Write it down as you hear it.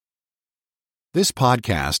This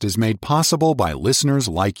podcast is made possible by listeners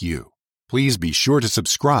like you. Please be sure to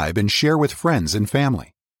subscribe and share with friends and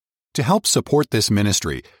family. To help support this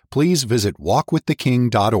ministry, please visit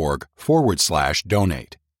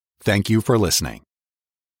walkwiththeking.org/donate. Thank you for listening.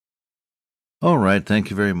 All right, thank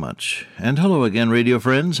you very much. And hello again, radio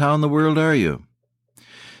friends. How in the world are you?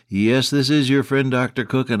 Yes, this is your friend Dr.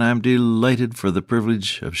 Cook, and I'm delighted for the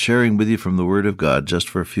privilege of sharing with you from the Word of God just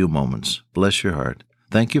for a few moments. Bless your heart.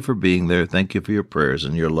 Thank you for being there. Thank you for your prayers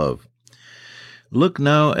and your love. Look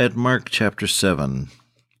now at Mark chapter 7.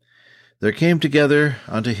 There came together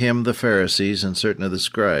unto him the Pharisees and certain of the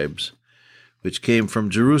scribes, which came from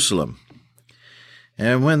Jerusalem.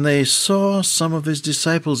 And when they saw some of his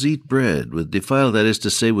disciples eat bread with defiled, that is to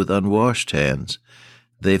say, with unwashed hands,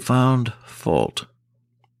 they found fault.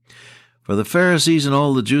 For the Pharisees and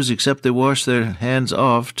all the Jews, except they wash their hands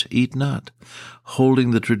oft, eat not,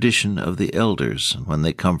 holding the tradition of the elders. And when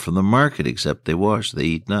they come from the market, except they wash, they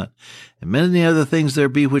eat not. And many other things there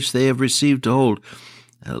be which they have received to hold,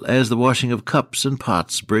 as the washing of cups and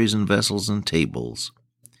pots, brazen vessels and tables.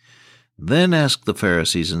 Then asked the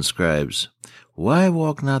Pharisees and scribes, Why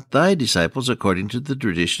walk not thy disciples according to the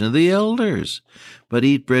tradition of the elders, but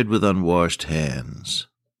eat bread with unwashed hands?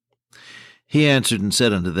 He answered and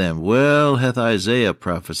said unto them, Well hath Isaiah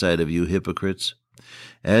prophesied of you hypocrites,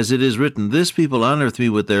 as it is written, This people honoreth me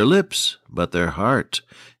with their lips, but their heart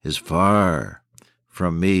is far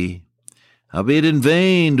from me. Howbeit in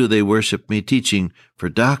vain do they worship me, teaching for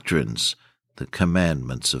doctrines the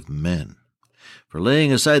commandments of men. For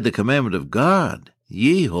laying aside the commandment of God,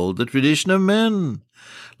 ye hold the tradition of men,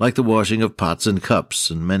 like the washing of pots and cups,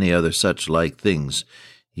 and many other such like things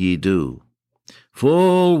ye do.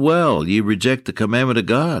 Full well ye reject the commandment of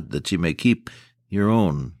God, that ye may keep your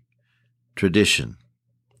own tradition.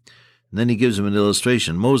 And then he gives him an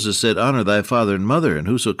illustration. Moses said, Honor thy father and mother, and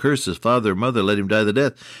whoso curses father or mother, let him die the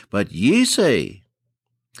death. But ye say,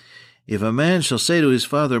 If a man shall say to his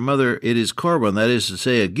father or mother, It is Corban, that is to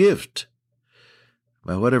say, a gift,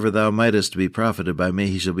 by whatever thou mightest be profited by me,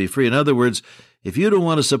 he shall be free. In other words, if you don't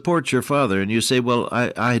want to support your father, and you say, Well,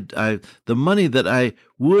 the money that I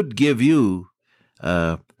would give you,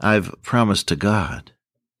 I've promised to God.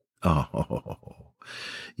 Oh,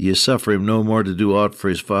 you suffer him no more to do aught for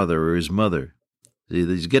his father or his mother.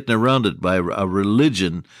 He's getting around it by a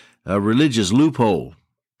religious loophole.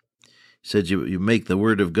 He said you make the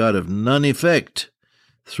word of God of none effect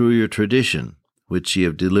through your tradition, which ye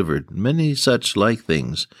have delivered. Many such like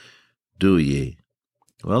things do ye.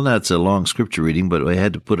 Well, that's a long scripture reading, but I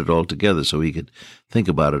had to put it all together so we could think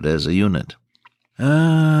about it as a unit.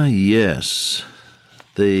 Yes.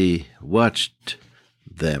 They watched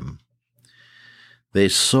them. They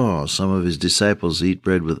saw some of his disciples eat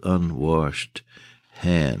bread with unwashed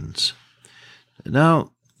hands.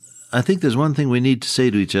 Now, I think there's one thing we need to say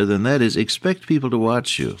to each other, and that is expect people to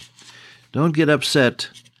watch you. Don't get upset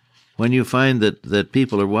when you find that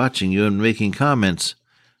people are watching you and making comments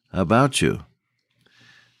about you,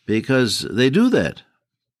 because they do that.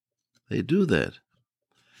 They do that.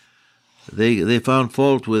 They found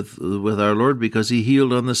fault with our Lord because he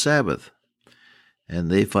healed on the Sabbath. And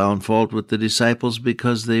they found fault with the disciples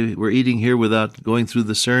because they were eating here without going through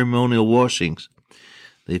the ceremonial washings.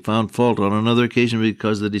 They found fault on another occasion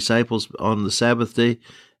because the disciples on the Sabbath day,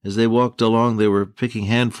 as they walked along, they were picking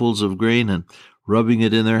handfuls of grain and rubbing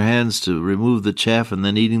it in their hands to remove the chaff and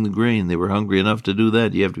then eating the grain. They were hungry enough to do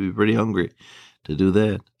that. You have to be pretty hungry to do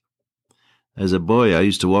that. As a boy, I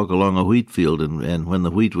used to walk along a wheat field, and when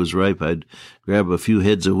the wheat was ripe, I'd grab a few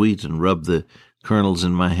heads of wheat and rub the kernels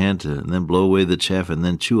in my hand and then blow away the chaff and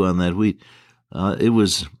then chew on that wheat. It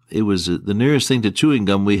was the nearest thing to chewing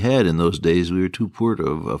gum we had in those days. We were too poor to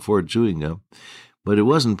afford chewing gum, but it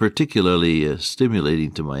wasn't particularly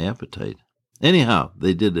stimulating to my appetite. Anyhow,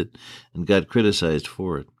 they did it and got criticized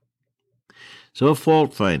for it. So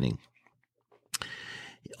fault finding.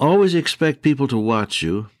 Always expect people to watch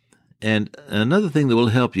you. And another thing that will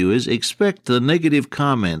help you is expect the negative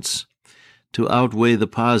comments to outweigh the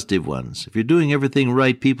positive ones. If you're doing everything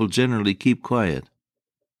right, people generally keep quiet.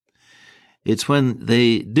 It's when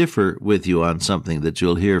they differ with you on something that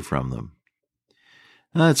you'll hear from them.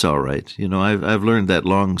 That's all right. You know, I've learned that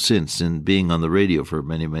long since in being on the radio for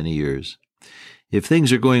many, many years. If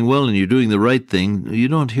things are going well and you're doing the right thing, you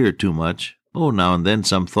don't hear too much. Oh, now and then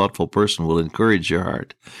some thoughtful person will encourage your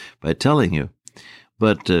heart by telling you.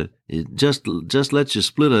 But it just lets you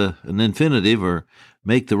split an infinitive or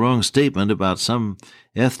make the wrong statement about some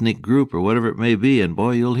ethnic group or whatever it may be, and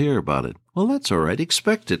boy, you'll hear about it. Well, that's all right.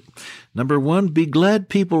 Expect it. Number one, be glad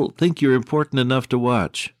people think you're important enough to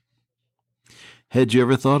watch. Had you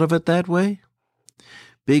ever thought of it that way?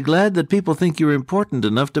 Be glad that people think you're important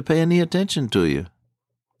enough to pay any attention to you.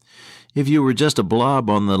 If you were just a blob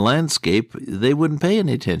on the landscape, they wouldn't pay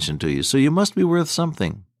any attention to you, so you must be worth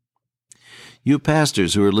something. You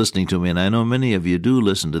pastors who are listening to me, and I know many of you do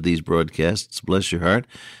listen to these broadcasts, bless your heart,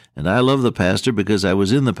 and I love the pastor because I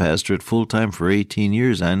was in the pastorate full-time for 18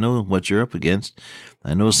 years. I know what you're up against.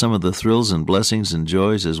 I know some of the thrills and blessings and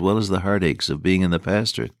joys as well as the heartaches of being in the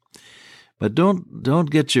pastorate. But don't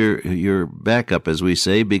get your back up, as we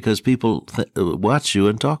say, because people watch you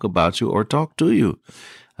and talk about you or talk to you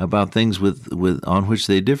about things on which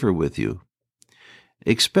they differ with you.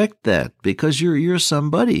 Expect that, because you're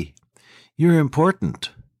somebody. You're important,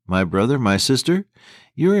 my brother, my sister.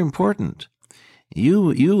 You're important.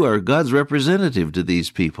 You are God's representative to these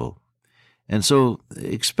people. And so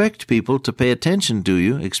expect people to pay attention to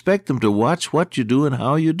you. Expect them to watch what you do and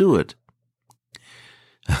how you do it.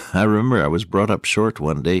 I remember I was brought up short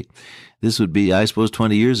one day. This would be, I suppose,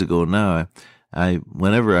 20 years ago now.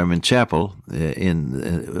 Whenever I'm in chapel,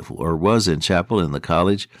 was in chapel in the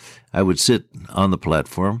college, I would sit on the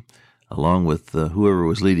platform along with whoever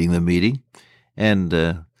was leading the meeting. And,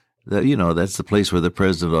 that's the place where the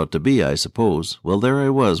president ought to be, I suppose. Well, there I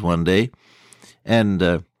was one day,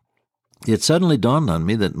 and it suddenly dawned on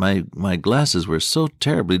me that my glasses were so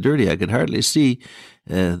terribly dirty I could hardly see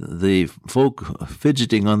the folk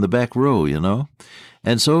fidgeting on the back row,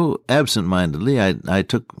 And so, absent-mindedly, I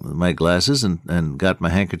took my glasses and got my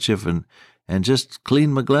handkerchief and just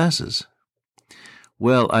cleaned my glasses.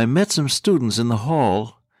 Well, I met some students in the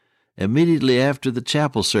hall immediately after the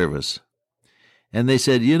chapel service. And they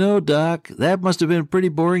said, Doc, that must have been a pretty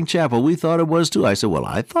boring chapel. We thought it was too. I said, well,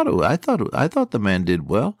 I thought the man did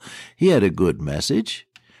well. He had a good message.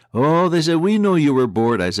 Oh, they said, we know you were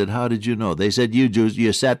bored. I said, how did you know? They said,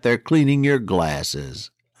 you sat there cleaning your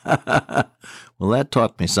glasses. Well, that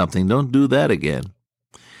taught me something. Don't do that again.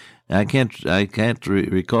 I can't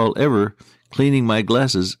recall ever cleaning my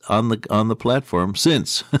glasses on the platform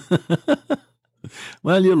since.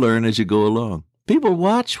 Well, you learn as you go along. People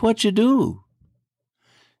watch what you do.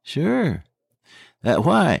 Sure.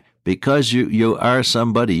 Why? Because you are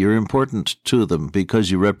somebody. You're important to them because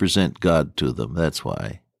you represent God to them. That's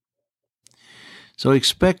why. So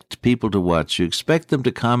expect people to watch you. Expect them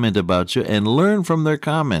to comment about you and learn from their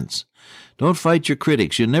comments. Don't fight your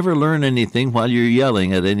critics. You never learn anything while you're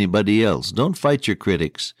yelling at anybody else. Don't fight your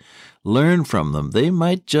critics. Learn from them. They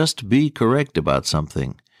might just be correct about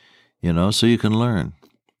something, so you can learn.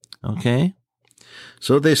 Okay?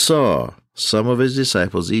 So they saw some of his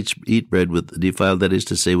disciples eat bread with defiled, that is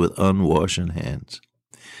to say, with unwashed hands.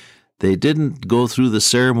 They didn't go through the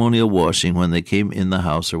ceremonial washing when they came in the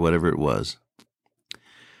house or whatever it was.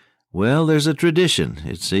 Well, there's a tradition,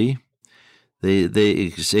 you see.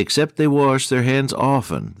 Except they wash their hands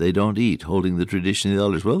often, they don't eat, holding the tradition of the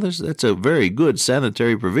elders. Well, that's a very good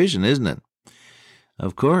sanitary provision, isn't it?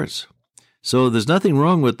 Of course. So there's nothing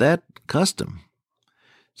wrong with that custom.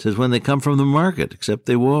 It says, when they come from the market, except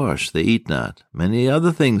they wash, they eat not. Many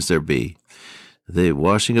other things there be. The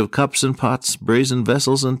washing of cups and pots, brazen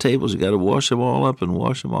vessels and tables, you got to wash them all up and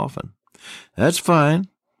wash them often. That's fine.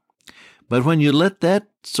 But when you let that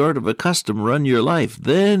sort of a custom run your life,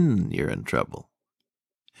 then you're in trouble.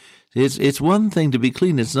 It's one thing to be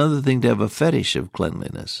clean. It's another thing to have a fetish of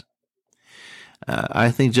cleanliness.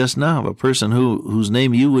 I think just now of a person whose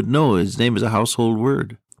name you would know. His name is a household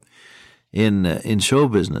word in show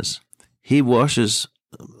business. He washes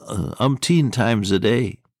umpteen times a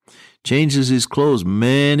day, changes his clothes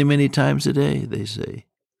many, many times a day, they say.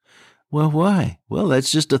 Well, why? Well,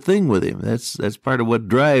 that's just a thing with him. That's part of what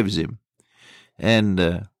drives him.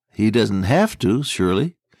 And he doesn't have to,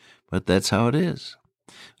 surely, but that's how it is.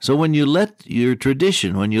 So when you let your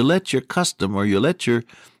tradition, when you let your custom, or you let your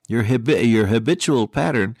habitual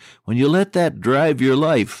pattern, when you let that drive your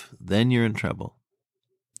life, then you're in trouble.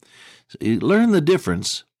 So you learn the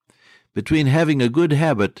difference between having a good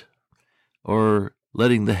habit or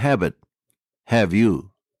letting the habit have you.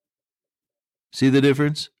 See the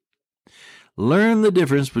difference? Learn the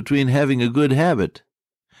difference between having a good habit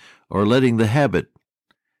or letting the habit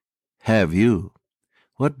have you.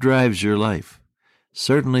 What drives your life?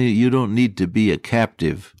 Certainly you don't need to be a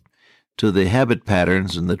captive to the habit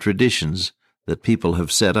patterns and the traditions that people have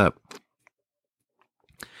set up.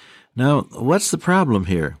 Now, what's the problem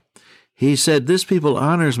here? He said, this people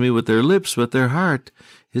honors me with their lips, but their heart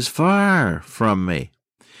is far from me.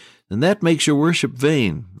 And that makes your worship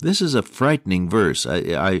vain. This is a frightening verse.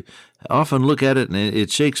 I often look at it and it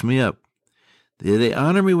shakes me up. They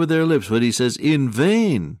honor me with their lips, but he says, in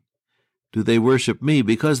vain do they worship me,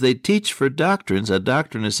 because they teach for doctrines. A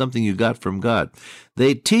doctrine is something you got from God.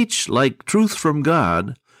 They teach like truth from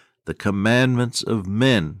God, the commandments of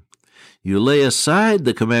men. You lay aside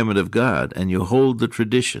the commandment of God, and you hold the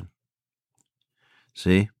tradition.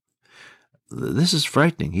 See? This is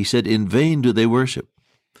frightening. He said, in vain do they worship.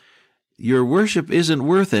 Your worship isn't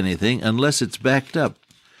worth anything unless it's backed up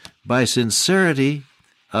by sincerity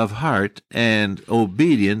of heart and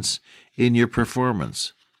obedience in your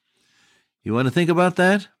performance. You want to think about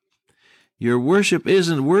that? Your worship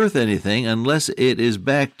isn't worth anything unless it is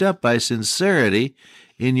backed up by sincerity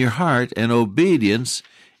in your heart and obedience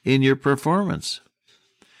in your performance.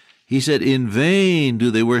 He said, in vain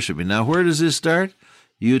do they worship me. Now, where does this start?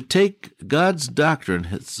 You take God's doctrine,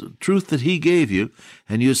 His truth that He gave you,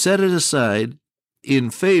 and you set it aside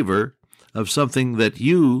in favor of something that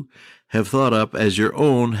you have thought up as your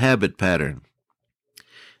own habit pattern.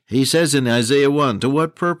 He says in Isaiah 1, to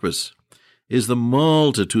what purpose is the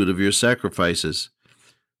multitude of your sacrifices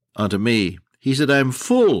unto me? He said, I am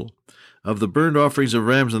full of the burnt offerings of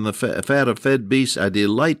rams and the fat of fed beasts. I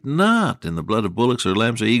delight not in the blood of bullocks or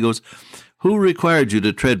lambs. So he goes, who required you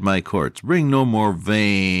to tread my courts? Bring no more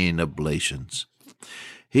vain oblations.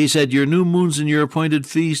 He said, your new moons and your appointed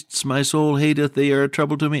feasts my soul hateth. They are a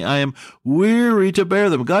trouble to me. I am weary to bear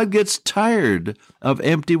them. God gets tired of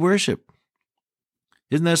empty worship.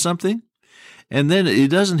 Isn't that something? And then He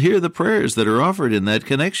doesn't hear the prayers that are offered in that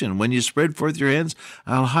connection. When you spread forth your hands,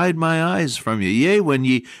 I'll hide my eyes from you. Yea, when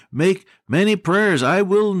ye make many prayers, I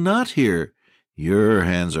will not hear. Your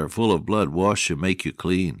hands are full of blood. Wash and make you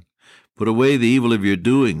clean. Put away the evil of your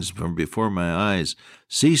doings from before my eyes.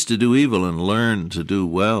 Cease to do evil and learn to do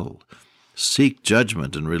well. Seek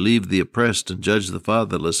judgment and relieve the oppressed and judge the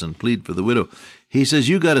fatherless and plead for the widow. He says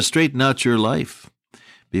you got to straighten out your life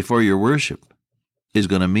before your worship is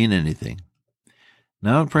going to mean anything.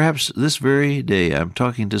 Now, perhaps this very day I'm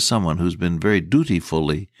talking to someone who's been very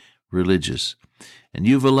dutifully religious, and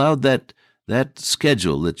you've allowed that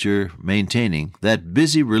schedule that you're maintaining, that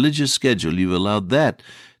busy religious schedule, you've allowed that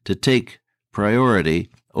to take priority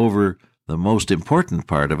over the most important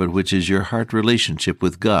part of it, which is your heart relationship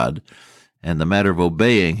with God and the matter of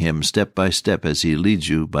obeying Him step by step as He leads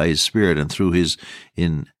you by His Spirit and through His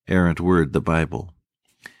inerrant Word, the Bible.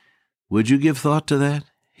 Would you give thought to that?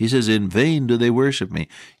 He says, in vain do they worship me.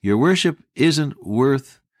 Your worship isn't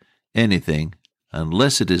worth anything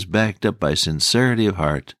unless it is backed up by sincerity of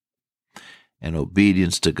heart and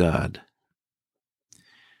obedience to God.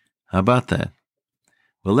 How about that?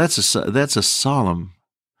 Well, that's a solemn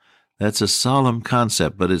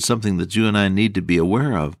concept, but it's something that you and I need to be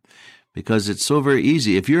aware of, because it's so very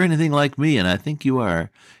easy. If you're anything like me, and I think you are,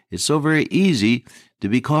 it's so very easy to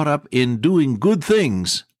be caught up in doing good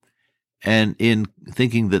things and in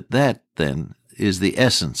thinking that then is the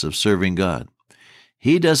essence of serving God.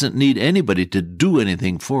 He doesn't need anybody to do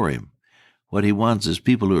anything for Him. What He wants is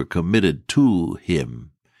people who are committed to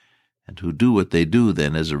Him and who do what they do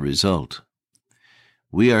then as a result.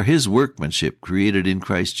 We are His workmanship, created in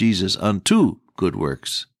Christ Jesus unto good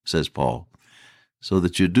works, says Paul, so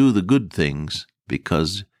that you do the good things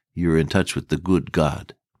because you're in touch with the good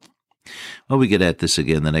God. Well, we get at this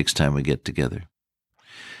again the next time we get together.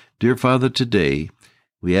 Dear Father, today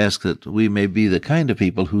we ask that we may be the kind of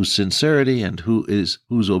people whose sincerity and whose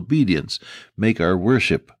obedience make our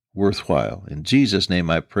worship worthwhile. In Jesus'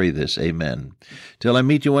 name I pray this. Amen. Till I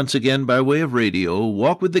meet you once again by way of radio,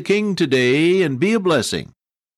 walk with the King today and be a blessing.